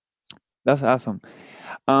 That's awesome.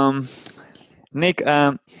 Nick,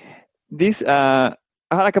 I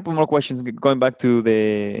had a couple more questions going back to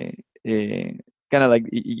the kind of like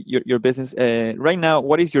your business. Right now,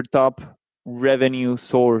 what is your top revenue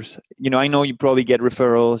source? I know you probably get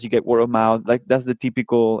referrals, you get word of mouth, like that's the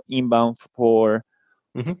typical inbound for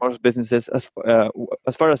Mm-hmm. for most businesses. As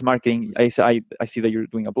far as marketing, I see that you're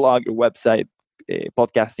doing a blog, your website,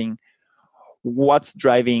 podcasting. What's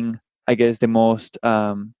driving, I guess, the most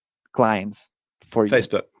clients for you?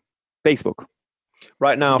 Facebook.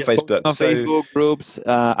 Right now, Just Facebook. on Facebook groups,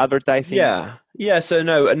 advertising. Yeah. So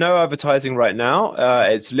no advertising right now.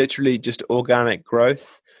 It's literally just organic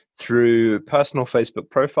growth through personal Facebook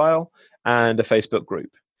profile and a Facebook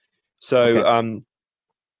group. So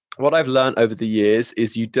what I've learned over the years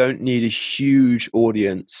is you don't need a huge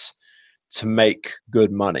audience to make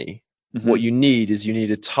good money. Mm-hmm. What you need is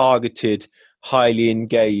a targeted, highly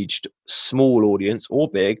engaged, small audience or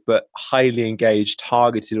big, but highly engaged,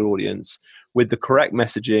 targeted audience with the correct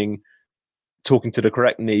messaging, talking to the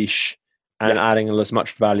correct niche, and adding as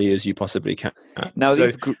much value as you possibly can. Now,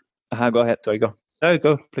 this group. Go ahead. Sorry, go. No,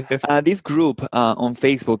 go. Please go. This group on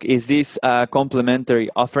Facebook, is this a complimentary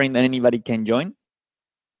offering that anybody can join?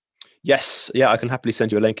 Yes. Yeah, I can happily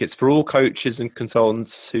send you a link. It's for all coaches and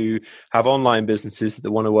consultants who have online businesses that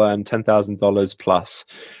want to earn $10,000 plus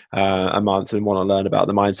a month and want to learn about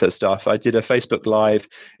the mindset stuff. I did a Facebook Live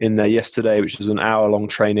in there yesterday, which was an hour-long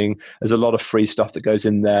training. There's a lot of free stuff that goes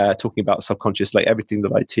in there, talking about subconscious, like everything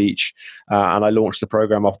that I teach. And I launched the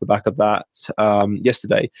program off the back of that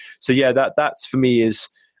yesterday. So yeah, that's for me is...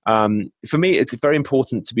 for me, it's very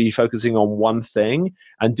important to be focusing on one thing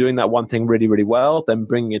and doing that one thing really, really well, then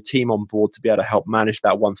bringing a team on board to be able to help manage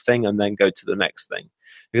that one thing and then go to the next thing.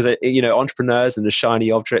 Because, entrepreneurs and the shiny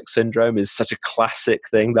object syndrome is such a classic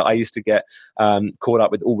thing that I used to get caught up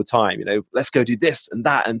with all the time. Let's go do this and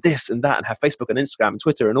that and this and that and have Facebook and Instagram and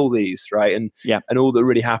Twitter and all these, right? And all that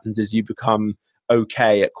really happens is you become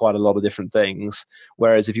okay at quite a lot of different things.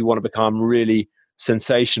 Whereas if you want to become really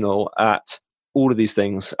sensational at all of these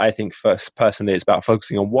things, I think first personally it's about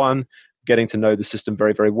focusing on one, getting to know the system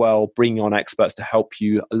very, very well, bringing on experts to help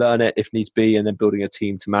you learn it if needs be, and then building a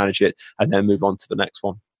team to manage it and then move on to the next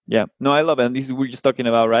one. Yeah, no, I love it. And this is we're just talking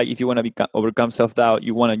about, right? If you want to overcome self-doubt,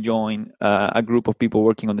 you want to join a group of people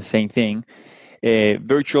working on the same thing.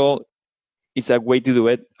 Virtual is a way to do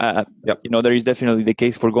it. There is definitely the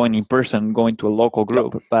case for going in person, going to a local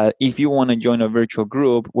group. Yep. But if you want to join a virtual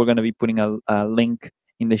group, we're going to be putting a link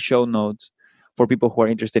in the show notes for people who are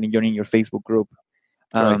interested in joining your Facebook group.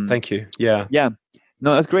 Right, thank you. Yeah.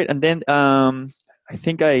 No, that's great. And then I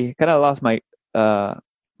think I kind of lost my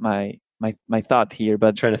thought here,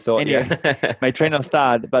 but train of thought. Anyway, my train of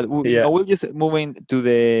thought. But we'll just move into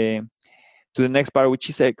the next part, which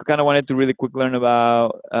is I kind of wanted to really quick learn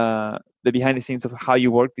about the behind the scenes of how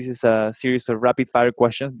you work. This is a series of rapid fire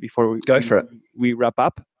questions before we wrap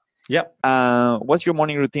up. Yep. What's your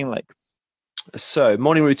morning routine like? So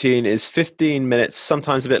morning routine is 15 minutes,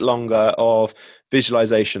 sometimes a bit longer, of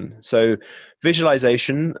visualization. So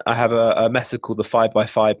visualization, I have a method called the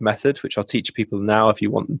 5x5 method, which I'll teach people now if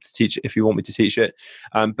you want me to teach it.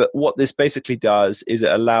 But what this basically does is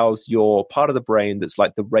it allows your part of the brain that's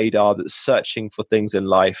like the radar that's searching for things in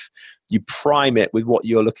life. You prime it with what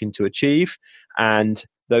you're looking to achieve, and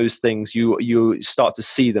those things you start to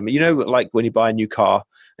see them. Like when you buy a new car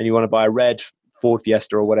and you want to buy a red Ford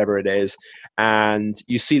Fiesta or whatever it is, and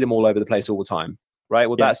you see them all over the place all the time, right?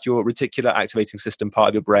 Well, that's your reticular activating system part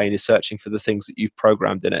of your brain is searching for the things that you've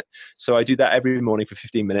programmed in it. So I do that every morning for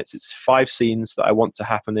 15 minutes. It's 5 scenes that I want to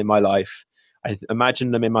happen in my life. I imagine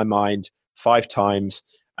them in my mind 5 times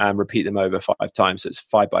and repeat them over 5 times. So it's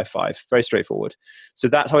 5x5, very straightforward. So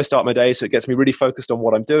that's how I start my day. So it gets me really focused on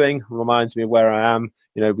what I'm doing, reminds me of where I am.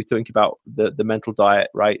 We think about the mental diet,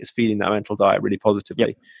 right? It's feeding that mental diet really positively.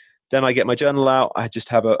 Yep. Then I get my journal out. I just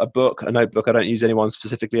have a notebook. I don't use anyone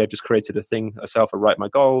specifically. I've just created a thing myself. I write my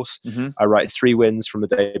goals. Mm-hmm. I write 3 wins from the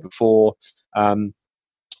day before.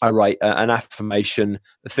 I write an affirmation,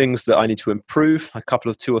 the things that I need to improve, a couple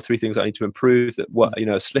of 2 or 3 things I need to improve that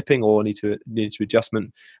slipping or need to adjustment.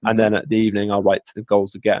 Mm-hmm. And then at the evening, I'll write the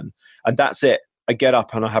goals again. And that's it. I get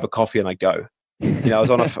up and I have a coffee and I go. I was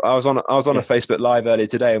on a Facebook Live earlier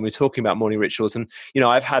today, and we're talking about morning rituals. And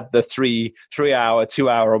I've had the 3 hour, 2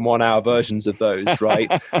 hour, and 1 hour versions of those,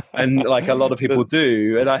 right? And like a lot of people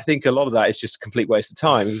do, and I think a lot of that is just a complete waste of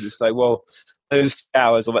time. It's just like, well, those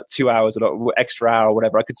hours or about 2 hours or extra hour or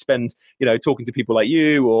whatever, I could spend, talking to people like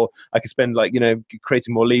you, or I could spend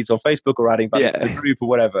creating more leads on Facebook or adding value to the group or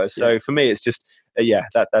whatever. So for me, it's just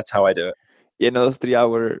that's how I do it. Those 3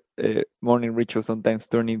 hour morning rituals sometimes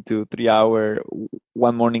turn into 3 hour,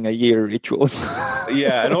 1 morning a year rituals.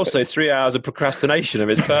 And also 3 hours of procrastination. I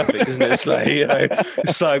mean, it's perfect, isn't it? It's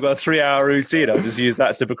like, so I've got a 3 hour routine. I'll just use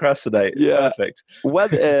that to procrastinate. Yeah. Perfect.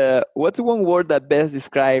 What's one word that best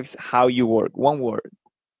describes how you work? One word.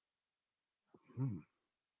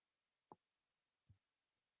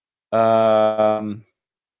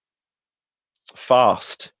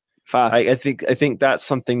 Fast. Fast. I think that's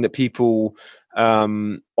something that people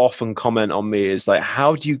often comment on me is like,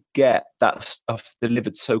 how do you get that stuff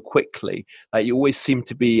delivered so quickly? Like, you always seem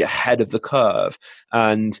to be ahead of the curve,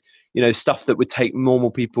 and stuff that would take normal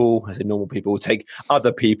people. I say normal people would take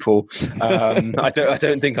other people. I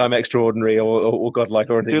don't think I'm extraordinary or godlike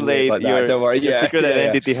or anything. Too late. Like that. Don't worry. Your secret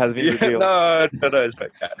identity has been revealed. No, it's okay.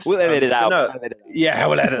 We'll edit it out. We'll edit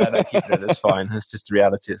it out. Keep it. That's fine. That's just the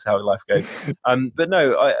reality. It's how life goes. But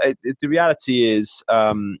no, the reality is,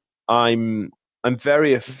 I'm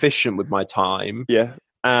very efficient with my time. Yeah.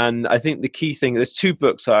 And I think the key thing, there's 2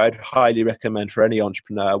 books I'd highly recommend for any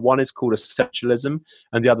entrepreneur. One is called Essentialism,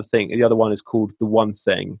 and the other one is called The One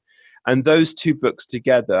Thing. And those 2 books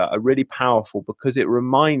together are really powerful because it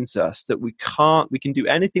reminds us that we can do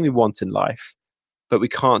anything we want in life, but we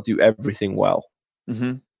can't do everything well.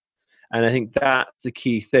 Mm-hmm. And I think that's the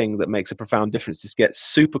key thing that makes a profound difference, is get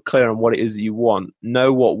super clear on what it is that you want,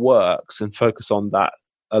 know what works, and focus on that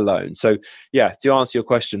alone. So yeah, to answer your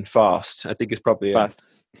question, fast. I think it's probably fast.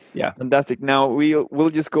 Yeah. Fantastic. Now we'll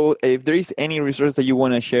just go. If there is any resource that you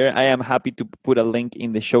want to share, I am happy to put a link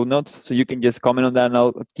in the show notes, so you can just comment on that, and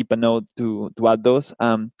I'll keep a note to add those.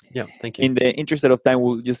 Yeah, thank you. In the interest of time,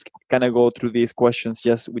 we'll just kind of go through these questions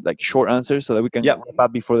just with like short answers, so that we can wrap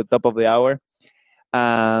up before the top of the hour.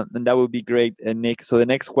 And that would be great, Nick. So the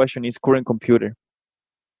next question is current computer.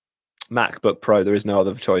 MacBook Pro. There is no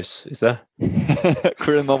other choice, is there?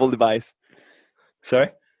 Current mobile device. Sorry?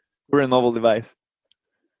 Current mobile device.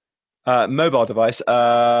 Mobile device.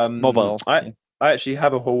 Mobile. I actually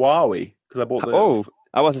have a Huawei because I bought the... Oh,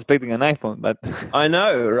 I was expecting an iPhone, but... I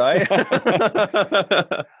know, right?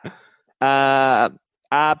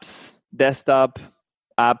 Apps, desktop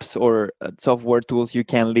apps, or software tools you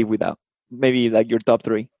can't live without. Maybe like your top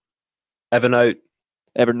 3. Evernote.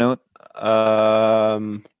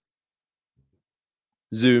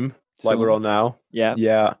 Zoom, like we're on now.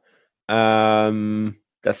 Yeah.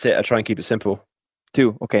 That's it. I try and keep it simple.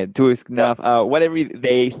 2. Okay, 2 is enough. Whatever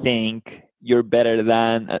they think you're better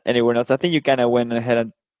than anyone else. I think you kind of went ahead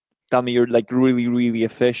and tell me you're like really, really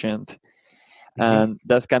efficient. And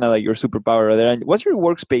that's kind of like your superpower right there. And what's your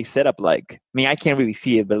workspace setup like? I mean, I can't really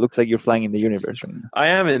see it, but it looks like you're flying in the universe right now. I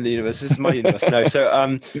am in the universe. This is my universe. No,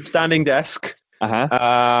 so standing desk.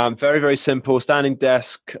 Very, very simple. Standing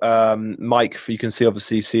desk, mic, you can see in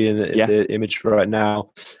the image right now,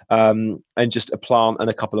 and just a plant and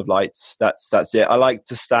a couple of lights. That's it. I like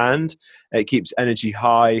to stand. It keeps energy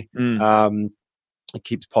high. It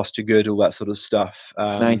keeps posture good, all that sort of stuff.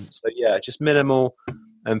 Nice. So yeah, just minimal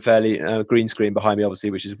and fairly green screen behind me, obviously,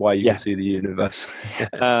 which is why you can see the universe.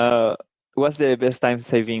 What's the best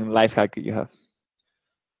time-saving life hack you have?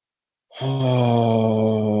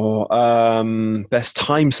 Best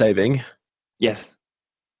time saving? Yes.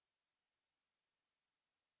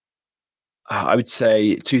 I would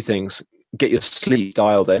say 2 things. Get your sleep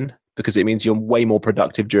dialed in, because it means you're way more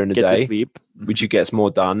productive during the day. Sleep. Which you gets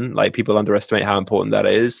more done. Like, people underestimate how important that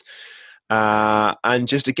is. And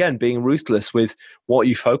just, again, being ruthless with what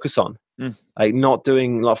you focus on. Like, not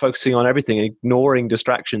focusing on everything, ignoring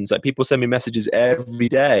distractions. Like, people send me messages every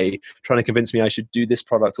day trying to convince me I should do this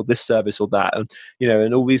product or this service or that, and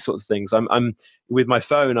and all these sorts of things. I'm with my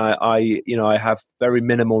phone. I have very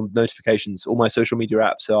minimal notifications. All my social media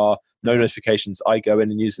apps are no notifications. I go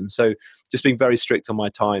in and use them. So just being very strict on my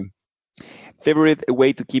time. Favorite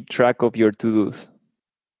way to keep track of your to-dos?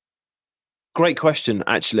 Great question,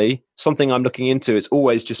 actually. Something I'm looking into. It's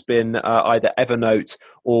always just been either Evernote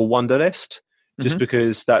or Wunderlist, just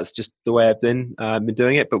because that's just the way I've been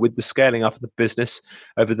doing it. But with the scaling up of the business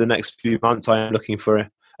over the next few months, I am looking for a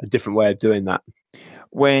different way of doing that.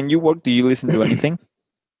 When you work, do you listen to anything?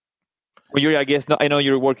 When you're, I know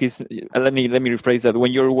your work is. Let me rephrase that.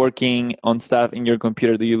 When you're working on stuff in your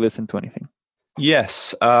computer, do you listen to anything?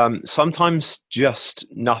 Yes. Sometimes just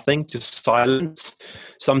nothing, just silence.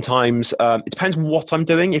 Sometimes it depends on what I'm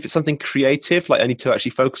doing. If it's something creative, like I need to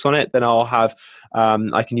actually focus on it, then I'll have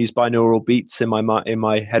I can use binaural beats in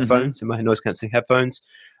my headphones, in my noise cancelling headphones,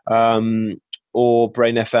 or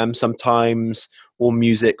Brain FM sometimes, or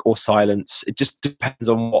music, or silence. It just depends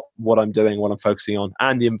on what I'm doing, what I'm focusing on,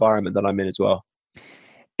 and the environment that I'm in as well.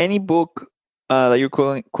 Any book that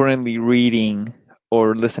you're currently reading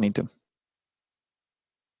or listening to?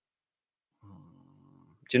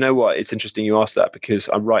 Do you know what? It's interesting you asked that, because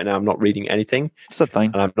I'm not reading anything. That's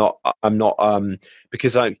fine. And I'm not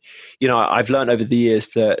because I've learned over the years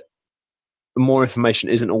that more information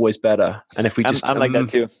isn't always better. And if we I'm like that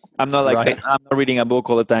too. I'm not like that. I'm not reading a book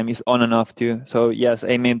all the time. It's on and off too. So yes,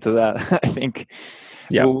 amen to that. I think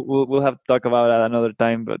we'll have to talk about that another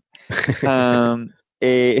time. But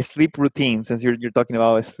a sleep routine, since you're talking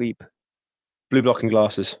about sleep? Blue blocking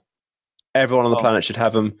glasses. Everyone on the planet should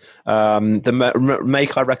have them. The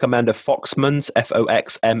make I recommend are Foxmans,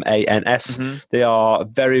 Foxmans. Mm-hmm. They are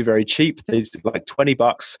very, very cheap. They're like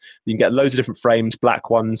 $20. You can get loads of different frames, black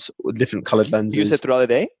ones with different colored lenses. You use it throughout the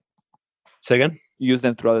day? Say again? You use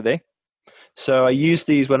them throughout the day? So I use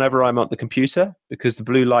these whenever I'm at the computer, because the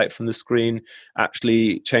blue light from the screen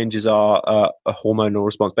actually changes our hormonal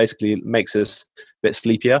response. Basically, it makes us a bit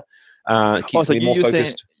sleepier. Keeps me more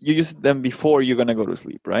focused. You use them before you're going to go to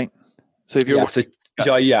sleep, right? So if you're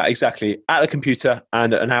yeah, exactly. At the computer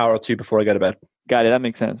and an hour or two before I go to bed. Got it. That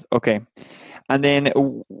makes sense. Okay. And then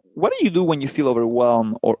what do you do when you feel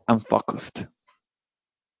overwhelmed or unfocused?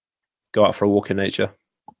 Go out for a walk in nature.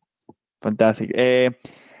 Fantastic.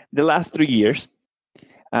 The last 3 years,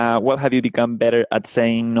 what have you become better at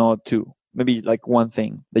saying no to? Maybe like one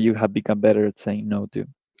thing that you have become better at saying no to.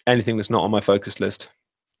 Anything that's not on my focus list.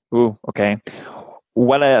 Ooh, okay. I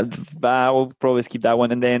will probably skip that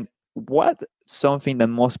one. And then what something that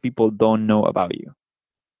most people don't know about you?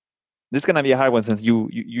 This is gonna be a hard one since you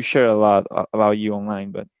share a lot about you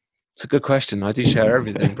online, but it's a good question. I do share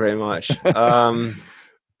everything pretty much.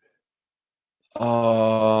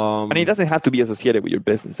 And it doesn't have to be associated with your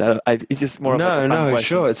business. It's just more. No,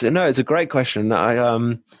 sure. It's a great question. I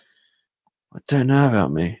don't know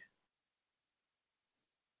about me.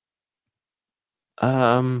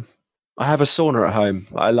 I have a sauna at home.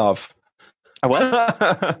 I love. A what?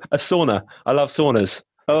 A sauna. I love saunas.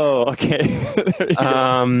 Oh, okay.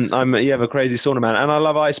 I'm a crazy sauna man, and I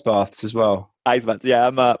love ice baths as well. Ice baths, yeah.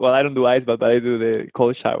 I don't do ice baths, but I do the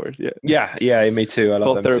cold showers. Yeah. Me too. I love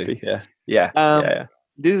cold them therapy. Too. Yeah.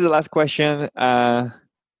 This is the last question, and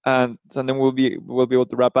so then we'll be able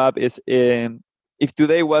to wrap up. Is if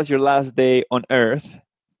today was your last day on Earth,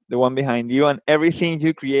 the one behind you, and everything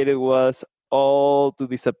you created was all to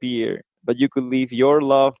disappear, but you could leave your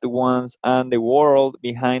loved ones and the world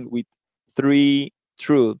behind with 3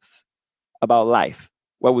 truths about life,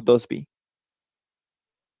 what would those be?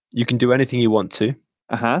 You can do anything you want to,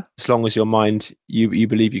 as long as your mind you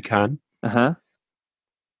believe you can.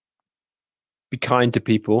 Be kind to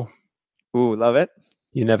people. Ooh, love it.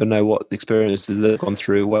 You never know what experiences they've gone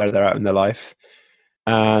through, where they're at in their life,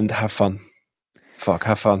 and have fun.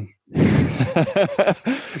 Have fun.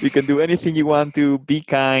 You can do anything you want to, be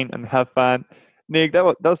kind and have fun. Nick,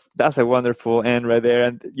 that's a wonderful end right there.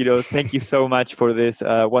 And thank you so much for this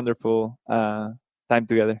wonderful time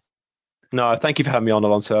together. No, thank you for having me on,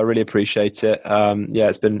 Alonso. I really appreciate it.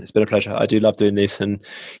 It's been a pleasure. I do love doing this, and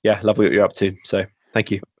love what you're up to. So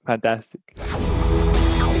thank you. Fantastic.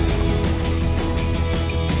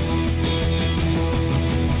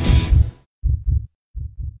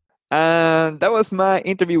 And that was my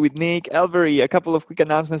interview with Nick Elvery. A couple of quick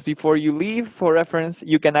announcements before you leave. For reference,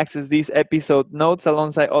 you can access these episode notes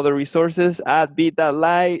alongside other resources at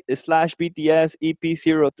bit.ly/BTS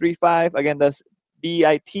EP035. Again, that's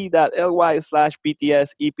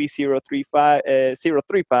bit.ly/BTS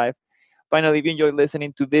EP035. Finally, if you enjoyed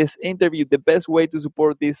listening to this interview, the best way to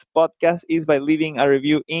support this podcast is by leaving a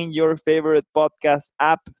review in your favorite podcast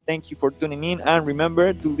app. Thank you for tuning in, and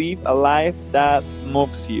remember to live a life that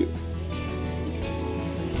moves you.